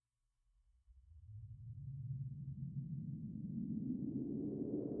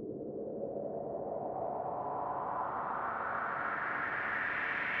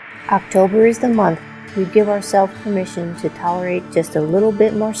October is the month we give ourselves permission to tolerate just a little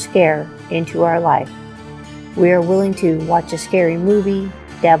bit more scare into our life. We are willing to watch a scary movie,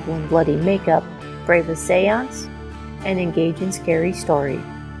 dabble in bloody makeup, brave a seance, and engage in scary stories.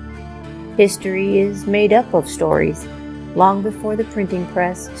 History is made up of stories. Long before the printing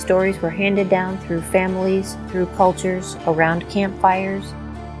press, stories were handed down through families, through cultures, around campfires.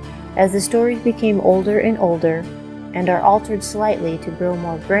 As the stories became older and older, and are altered slightly to grow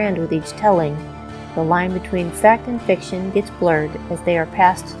more grand with each telling, the line between fact and fiction gets blurred as they are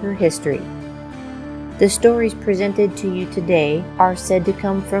passed through history. The stories presented to you today are said to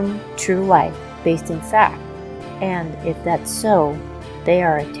come from true life, based in fact, and if that's so, they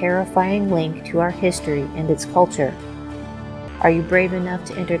are a terrifying link to our history and its culture. Are you brave enough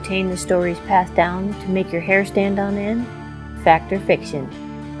to entertain the stories passed down to make your hair stand on end? Fact or fiction?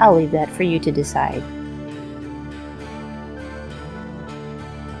 I'll leave that for you to decide.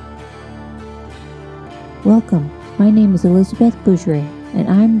 Welcome, my name is Elizabeth Bougeret, and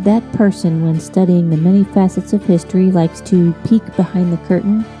I'm that person when studying the many facets of history likes to peek behind the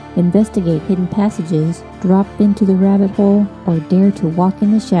curtain, investigate hidden passages, drop into the rabbit hole, or dare to walk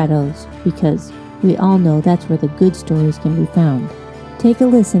in the shadows, because we all know that's where the good stories can be found. Take a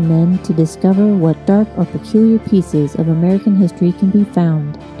listen then to discover what dark or peculiar pieces of American history can be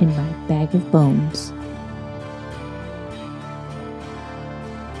found in my bag of bones.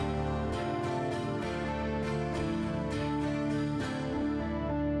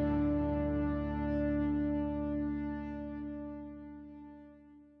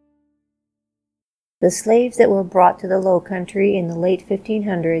 The slaves that were brought to the Low Country in the late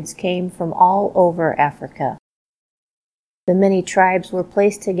 1500s came from all over Africa. The many tribes were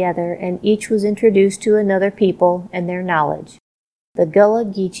placed together and each was introduced to another people and their knowledge. The Gullah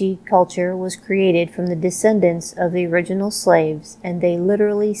Geechee culture was created from the descendants of the original slaves, and they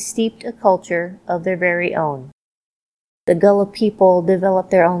literally steeped a culture of their very own. The Gullah people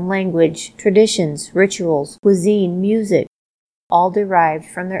developed their own language, traditions, rituals, cuisine, music, all derived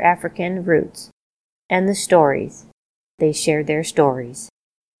from their African roots. And the stories. They shared their stories.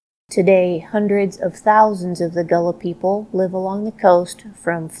 Today, hundreds of thousands of the Gullah people live along the coast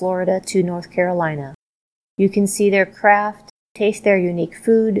from Florida to North Carolina. You can see their craft, taste their unique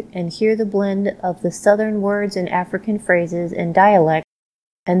food, and hear the blend of the southern words and African phrases and dialect,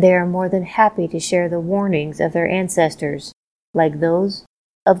 and they are more than happy to share the warnings of their ancestors, like those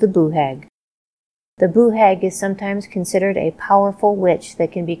of the Buhag. The Buhag is sometimes considered a powerful witch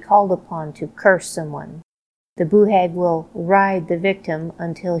that can be called upon to curse someone. The Buhag will ride the victim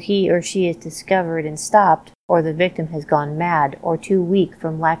until he or she is discovered and stopped, or the victim has gone mad or too weak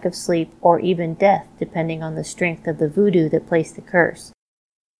from lack of sleep or even death, depending on the strength of the voodoo that placed the curse.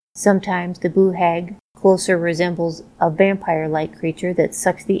 Sometimes the Buhag closer resembles a vampire-like creature that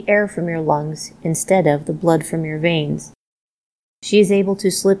sucks the air from your lungs instead of the blood from your veins. She is able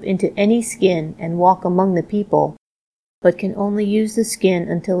to slip into any skin and walk among the people, but can only use the skin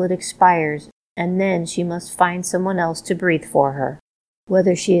until it expires, and then she must find someone else to breathe for her.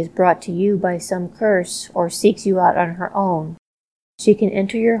 Whether she is brought to you by some curse or seeks you out on her own, she can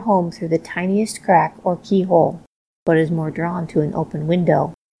enter your home through the tiniest crack or keyhole, but is more drawn to an open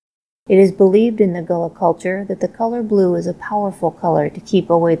window. It is believed in the Gullah culture that the color blue is a powerful color to keep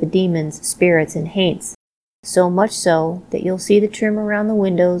away the demons, spirits, and haints. So much so that you'll see the trim around the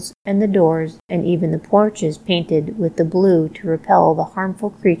windows and the doors and even the porches painted with the blue to repel the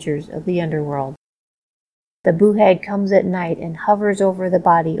harmful creatures of the underworld. The Buhag comes at night and hovers over the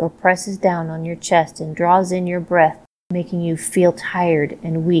body or presses down on your chest and draws in your breath, making you feel tired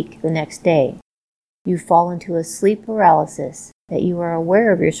and weak the next day. You fall into a sleep paralysis that you are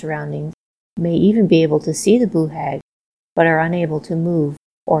aware of your surroundings, may even be able to see the Buhag, but are unable to move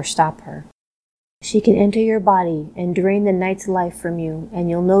or stop her. She can enter your body and drain the night's life from you, and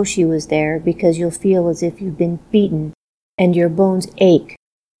you'll know she was there because you'll feel as if you've been beaten, and your bones ache,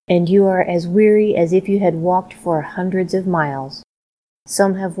 and you are as weary as if you had walked for hundreds of miles.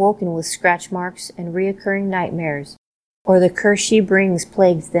 Some have woken with scratch marks and reoccurring nightmares, or the curse she brings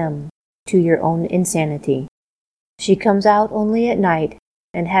plagues them, to your own insanity. She comes out only at night,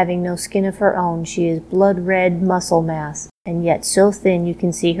 and having no skin of her own, she is blood-red muscle mass, and yet so thin you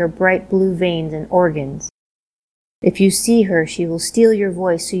can see her bright blue veins and organs. If you see her, she will steal your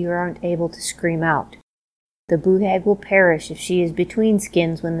voice so you aren't able to scream out. The Buhag will perish if she is between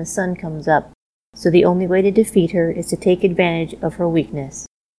skins when the sun comes up, so the only way to defeat her is to take advantage of her weakness.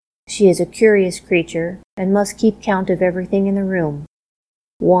 She is a curious creature, and must keep count of everything in the room.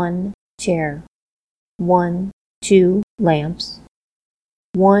 1 chair. 1, 2 lamps.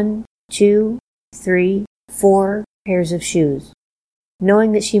 1, 2, 3, 4 pairs of shoes.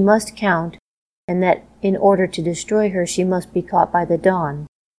 knowing that she must count, and that in order to destroy her she must be caught by the dawn.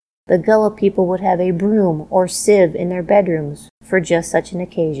 The Gullah people would have a broom or sieve in their bedrooms for just such an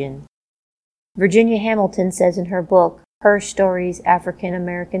occasion. Virginia Hamilton says in her book, Her Stories, African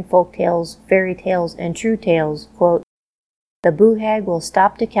American Folk Tales, Fairy Tales, and True Tales, quote, "The Boo-Hag will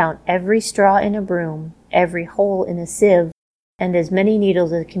stop to count every straw in a broom, every hole in a sieve, and as many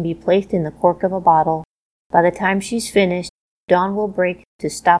needles as can be placed in the cork of a bottle. By the time she's finished, dawn will break to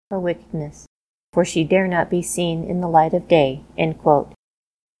stop her wickedness, for she dare not be seen in the light of day." End quote.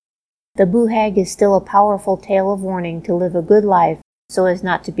 The Boo-Hag is still a powerful tale of warning to live a good life so as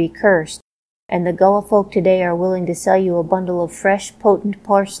not to be cursed, and the Gullah folk today are willing to sell you a bundle of fresh, potent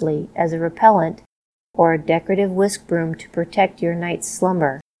parsley as a repellent or a decorative whisk broom to protect your night's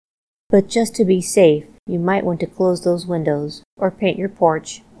slumber. But just to be safe, you might want to close those windows or paint your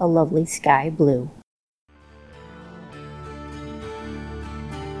porch a lovely sky blue.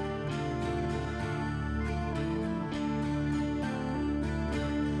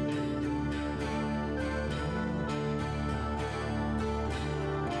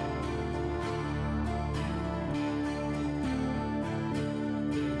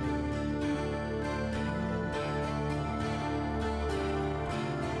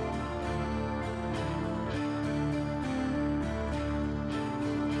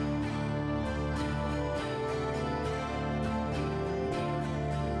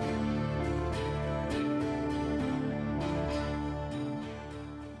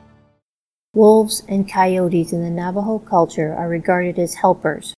 Wolves and coyotes in the Navajo culture are regarded as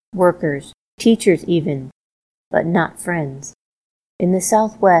helpers, workers, teachers even, but not friends. In the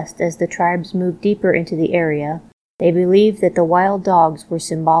Southwest, as the tribes moved deeper into the area, they believed that the wild dogs were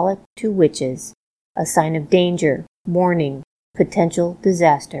symbolic to witches, a sign of danger, warning, potential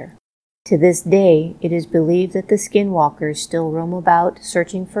disaster. To this day, it is believed that the skinwalkers still roam about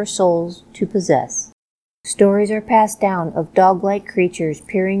searching for souls to possess. Stories are passed down of dog-like creatures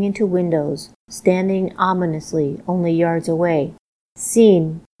peering into windows, standing ominously only yards away,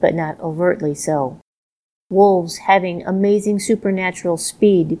 seen but not overtly so. Wolves having amazing supernatural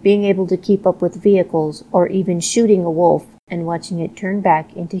speed, being able to keep up with vehicles, or even shooting a wolf and watching it turn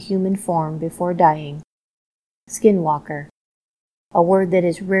back into human form before dying. Skinwalker, a word that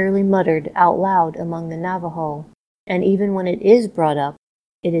is rarely muttered out loud among the Navajo, and even when it is brought up,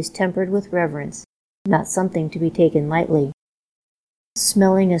 it is tempered with reverence, not something to be taken lightly.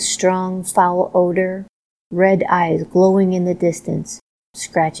 Smelling a strong, foul odor, red eyes glowing in the distance,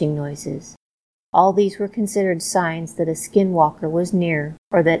 scratching noises. All these were considered signs that a skinwalker was near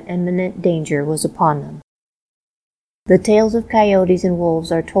or that imminent danger was upon them. The tales of coyotes and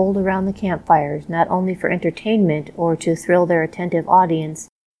wolves are told around the campfires not only for entertainment or to thrill their attentive audience,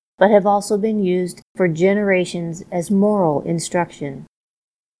 but have also been used for generations as moral instruction.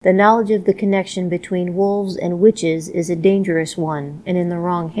 The knowledge of the connection between wolves and witches is a dangerous one, and in the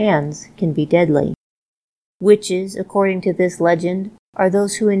wrong hands can be deadly. Witches, according to this legend, are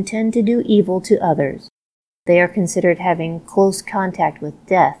those who intend to do evil to others. They are considered having close contact with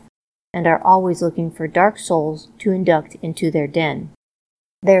death, and are always looking for dark souls to induct into their den.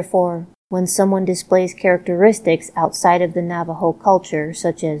 Therefore, when someone displays characteristics outside of the Navajo culture,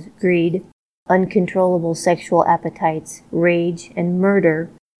 such as greed, uncontrollable sexual appetites, rage, and murder,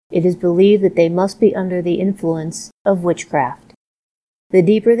 it is believed that they must be under the influence of witchcraft. The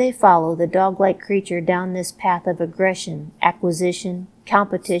deeper they follow the dog-like creature down this path of aggression, acquisition,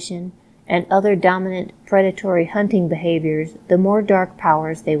 competition, and other dominant predatory hunting behaviors, the more dark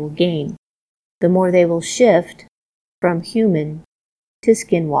powers they will gain, the more they will shift from human to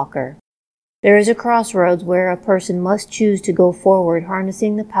skinwalker. There is a crossroads where a person must choose to go forward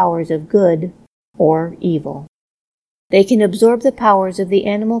harnessing the powers of good or evil. They can absorb the powers of the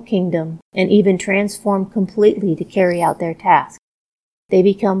animal kingdom and even transform completely to carry out their task. They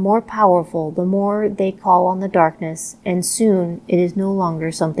become more powerful the more they call on the darkness, and soon it is no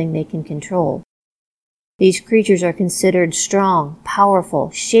longer something they can control. These creatures are considered strong, powerful,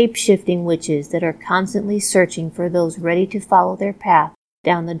 shape-shifting witches that are constantly searching for those ready to follow their path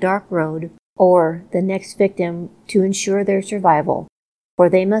down the dark road or the next victim to ensure their survival, for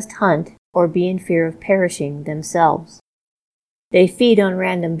they must hunt or be in fear of perishing themselves. They feed on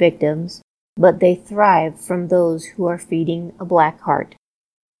random victims, but they thrive from those who are feeding a black heart.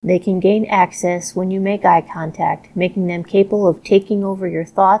 They can gain access when you make eye contact, making them capable of taking over your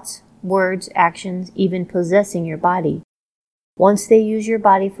thoughts, words, actions, even possessing your body. Once they use your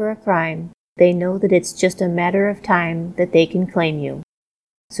body for a crime, they know that it's just a matter of time that they can claim you.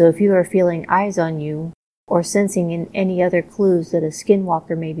 So if you are feeling eyes on you, or sensing in any other clues that a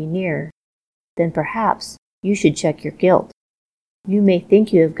skinwalker may be near, then perhaps you should check your guilt. You may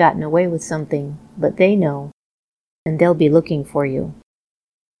think you have gotten away with something, but they know, and they'll be looking for you.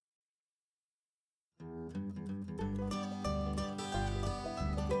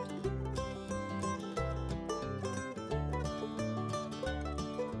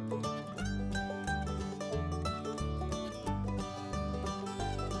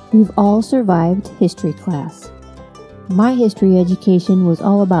 We've all survived history class. My history education was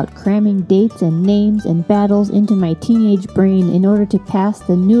all about cramming dates and names and battles into my teenage brain in order to pass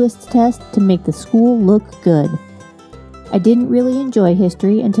the newest test to make the school look good. I didn't really enjoy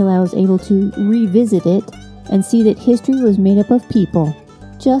history until I was able to revisit it and see that history was made up of people,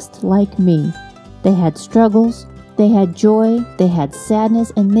 just like me. They had struggles, they had joy, they had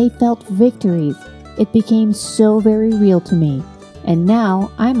sadness, and they felt victories. It became so very real to me. And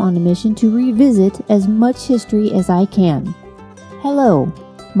now I'm on a mission to revisit as much history as I can. Hello,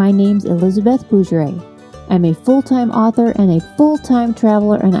 my name's Elizabeth Bougeret. I'm a full-time author and a full-time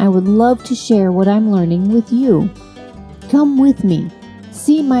traveler, and I would love to share what I'm learning with you. Come with me.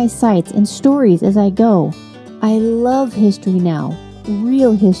 See my sights and stories as I go. I love history now,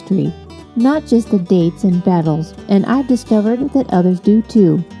 real history, not just the dates and battles, and I've discovered that others do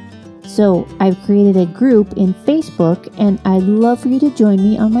too. So I've created a group in Facebook, and I'd love for you to join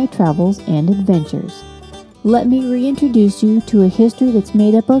me on my travels and adventures. Let me reintroduce you to a history that's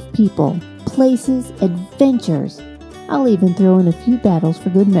made up of people, places, adventures. I'll even throw in a few battles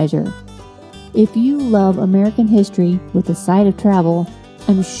for good measure. If you love American history with a side of travel,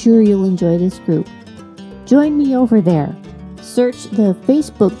 I'm sure you'll enjoy this group. Join me over there. Search the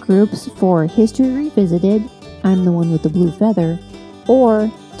Facebook groups for History Revisited, I'm the one with the blue feather,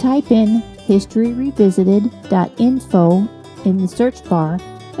 or type in historyrevisited.info in the search bar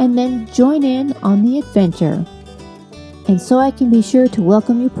and then join in on the adventure. And so I can be sure to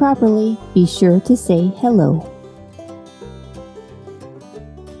welcome you properly, be sure to say hello.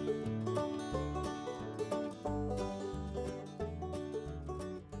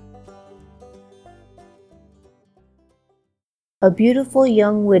 A beautiful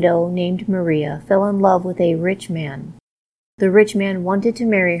young widow named Maria fell in love with a rich man. The rich man wanted to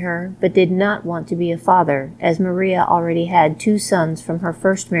marry her, but did not want to be a father, as Maria already had 2 sons from her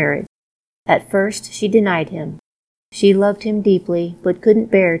first marriage. At first she denied him. She loved him deeply, but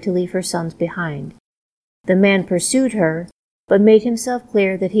couldn't bear to leave her sons behind. The man pursued her, but made himself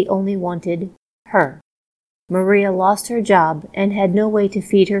clear that he only wanted her. Maria lost her job and had no way to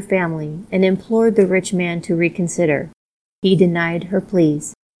feed her family, and implored the rich man to reconsider. He denied her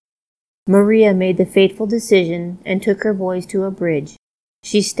pleas. Maria made the fateful decision and took her boys to a bridge.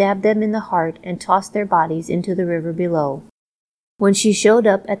 She stabbed them in the heart and tossed their bodies into the river below. When she showed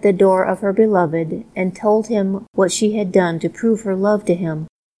up at the door of her beloved and told him what she had done to prove her love to him,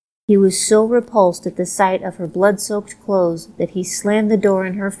 he was so repulsed at the sight of her blood-soaked clothes that he slammed the door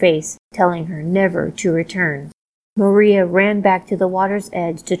in her face, telling her never to return. Maria ran back to the water's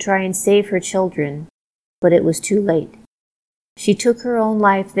edge to try and save her children, but it was too late. She took her own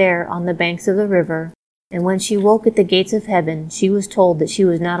life there on the banks of the river, and when she woke at the gates of heaven, she was told that she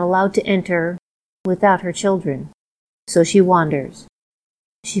was not allowed to enter without her children. So she wanders.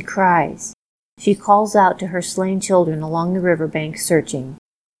 She cries. She calls out to her slain children along the riverbank, searching,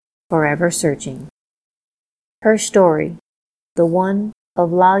 forever searching. Her story, the one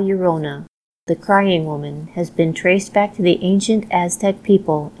of La Llorona, the crying woman, has been traced back to the ancient Aztec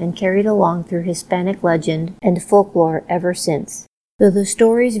people and carried along through Hispanic legend and folklore ever since. Though the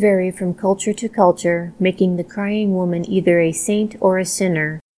stories vary from culture to culture, making the crying woman either a saint or a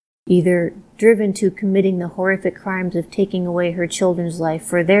sinner, either driven to committing the horrific crimes of taking away her children's life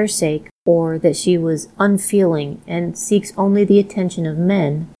for their sake, or that she was unfeeling and seeks only the attention of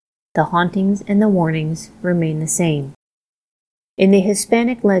men, the hauntings and the warnings remain the same. In the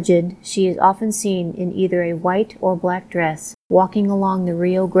Hispanic legend, she is often seen in either a white or black dress, walking along the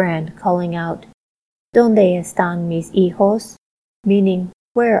Rio Grande, calling out, "¿Dónde están mis hijos?" meaning,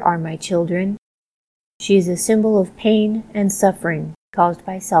 "Where are my children?" She is a symbol of pain and suffering caused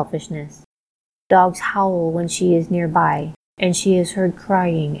by selfishness. Dogs howl when she is nearby, and she is heard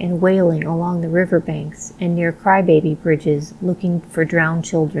crying and wailing along the riverbanks and near crybaby bridges looking for drowned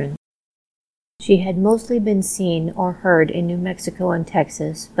children. She had mostly been seen or heard in New Mexico and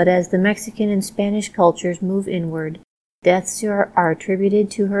Texas, but as the Mexican and Spanish cultures move inward, deaths are attributed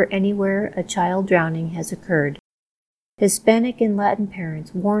to her anywhere a child drowning has occurred. Hispanic and Latin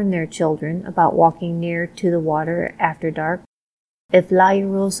parents warn their children about walking near to the water after dark. If La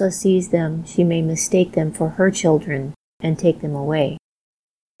Llorona sees them, she may mistake them for her children and take them away.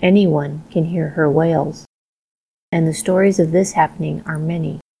 Anyone can hear her wails, and the stories of this happening are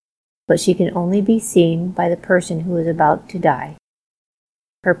many, but she can only be seen by the person who is about to die.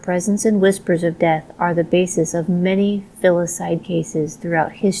 Her presence and whispers of death are the basis of many filicide cases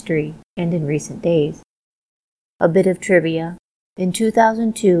throughout history and in recent days. A bit of trivia. In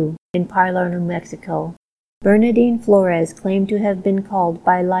 2002, in Pilar, New Mexico, Bernadine Flores claimed to have been called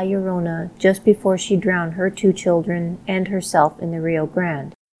by La Llorona just before she drowned her 2 children and herself in the Rio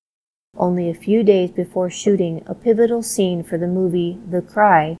Grande. Only a few days before shooting a pivotal scene for the movie The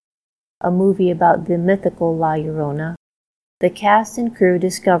Cry, a movie about the mythical La Llorona, the cast and crew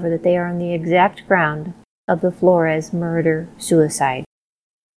discover that they are on the exact ground of the Flores murder-suicide.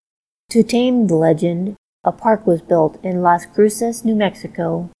 To tame the legend, a park was built in Las Cruces, New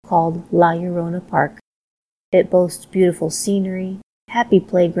Mexico, called La Llorona Park. It boasts beautiful scenery, happy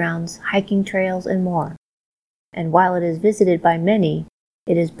playgrounds, hiking trails, and more. And while it is visited by many,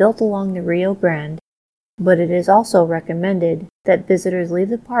 it is built along the Rio Grande, but it is also recommended that visitors leave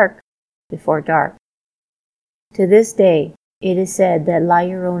the park before dark. To this day, it is said that La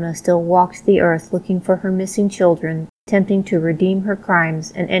Llorona still walks the earth looking for her missing children, attempting to redeem her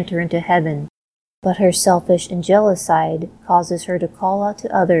crimes and enter into heaven, but her selfish and jealous side causes her to call out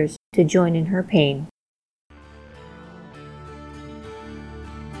to others to join in her pain.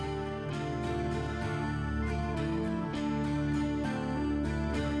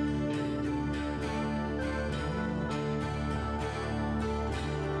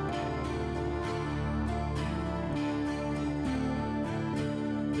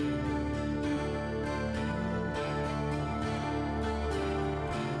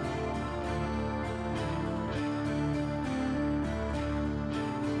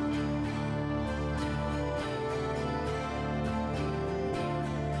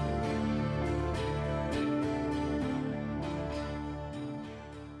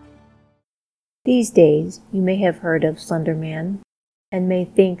 These days, you may have heard of Slender Man, and may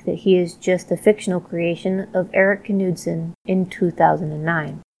think that he is just a fictional creation of Eric Knudsen in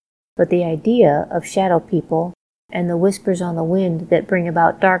 2009. But the idea of shadow people and the whispers on the wind that bring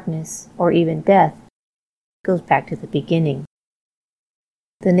about darkness, or even death, goes back to the beginning.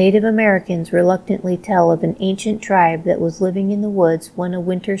 The Native Americans reluctantly tell of an ancient tribe that was living in the woods when a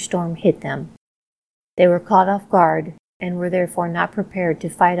winter storm hit them. They were caught off guard and were therefore not prepared to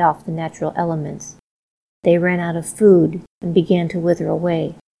fight off the natural elements. They ran out of food and began to wither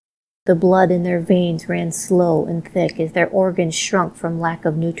away. The blood in their veins ran slow and thick as their organs shrunk from lack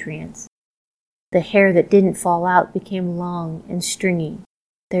of nutrients. The hair that didn't fall out became long and stringy,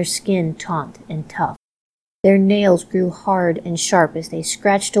 their skin taut and tough. Their nails grew hard and sharp as they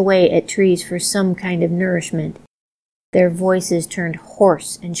scratched away at trees for some kind of nourishment. Their voices turned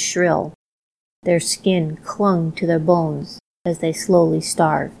hoarse and shrill. Their skin clung to their bones as they slowly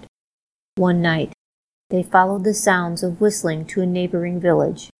starved. One night, they followed the sounds of whistling to a neighboring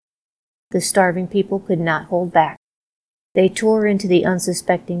village. The starving people could not hold back. They tore into the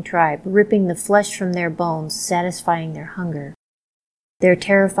unsuspecting tribe, ripping the flesh from their bones, satisfying their hunger. Their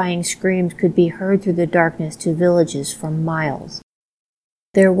terrifying screams could be heard through the darkness to villages for miles.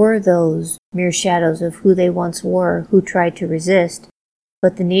 There were those, mere shadows of who they once were, who tried to resist,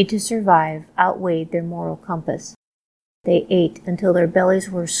 but the need to survive outweighed their moral compass. They ate until their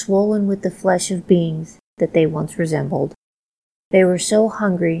bellies were swollen with the flesh of beings that they once resembled. They were so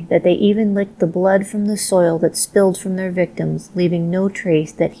hungry that they even licked the blood from the soil that spilled from their victims, leaving no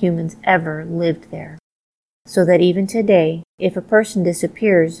trace that humans ever lived there. So that even today, if a person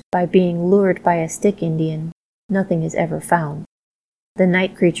disappears by being lured by a stick Indian, nothing is ever found. The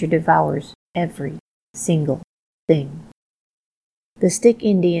night creature devours every single thing. The stick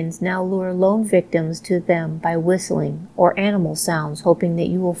Indians now lure lone victims to them by whistling or animal sounds, hoping that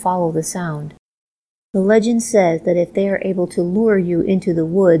you will follow the sound. The legend says that if they are able to lure you into the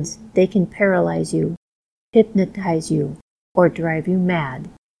woods, they can paralyze you, hypnotize you, or drive you mad,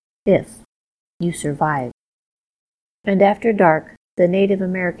 if you survive. And after dark, the Native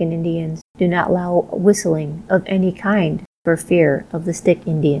American Indians do not allow whistling of any kind for fear of the stick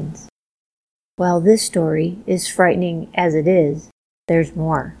Indians. While this story is frightening as it is, there's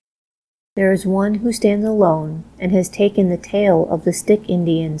more. There is one who stands alone and has taken the tale of the stick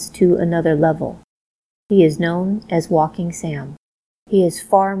Indians to another level. He is known as Walking Sam. He is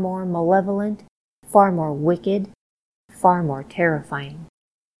far more malevolent, far more wicked, far more terrifying.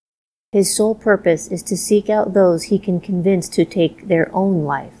 His sole purpose is to seek out those he can convince to take their own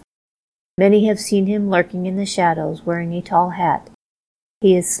life. Many have seen him lurking in the shadows wearing a tall hat.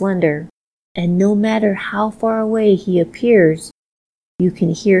 He is slender, and no matter how far away he appears, you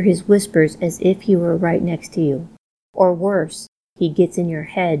can hear his whispers as if he were right next to you. Or worse, he gets in your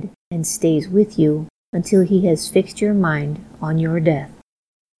head and stays with you until he has fixed your mind on your death.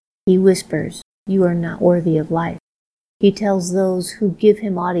 He whispers, "You are not worthy of life. He tells those who give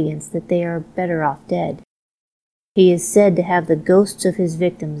him audience that they are better off dead. He is said to have the ghosts of his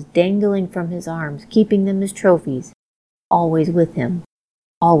victims dangling from his arms, keeping them as trophies, always with him,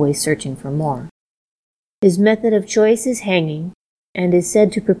 always searching for more. His method of choice is hanging, and is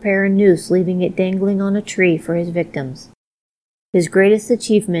said to prepare a noose, leaving it dangling on a tree for his victims. His greatest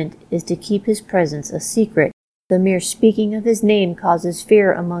achievement is to keep his presence a secret. The mere speaking of his name causes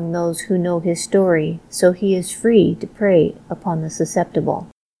fear among those who know his story, so he is free to prey upon the susceptible.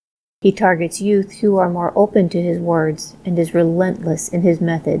 He targets youth who are more open to his words and is relentless in his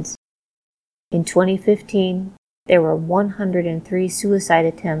methods. In 2015, there were 103 suicide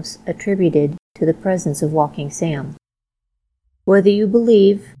attempts attributed to the presence of Walking Sam. Whether you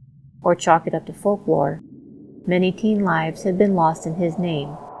believe or chalk it up to folklore, many teen lives have been lost in his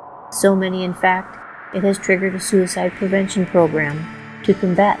name. So many, in fact, it has triggered a suicide prevention program to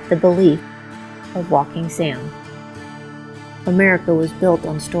combat the belief of Walking Sam. America was built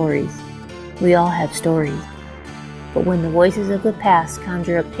on stories. We all have stories. But when the voices of the past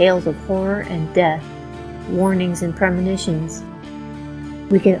conjure up tales of horror and death, warnings and premonitions,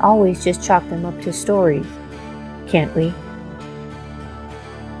 we can always just chalk them up to stories, can't we?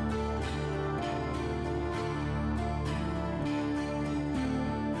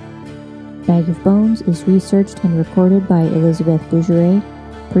 Bag of Bones is researched and recorded by Elizabeth Bougeret,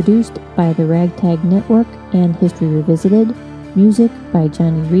 produced by the Ragtag Network and History Revisited, music by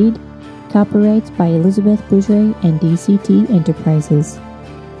Johnny Reed, copyrights by Elizabeth Bougeret and DCT Enterprises.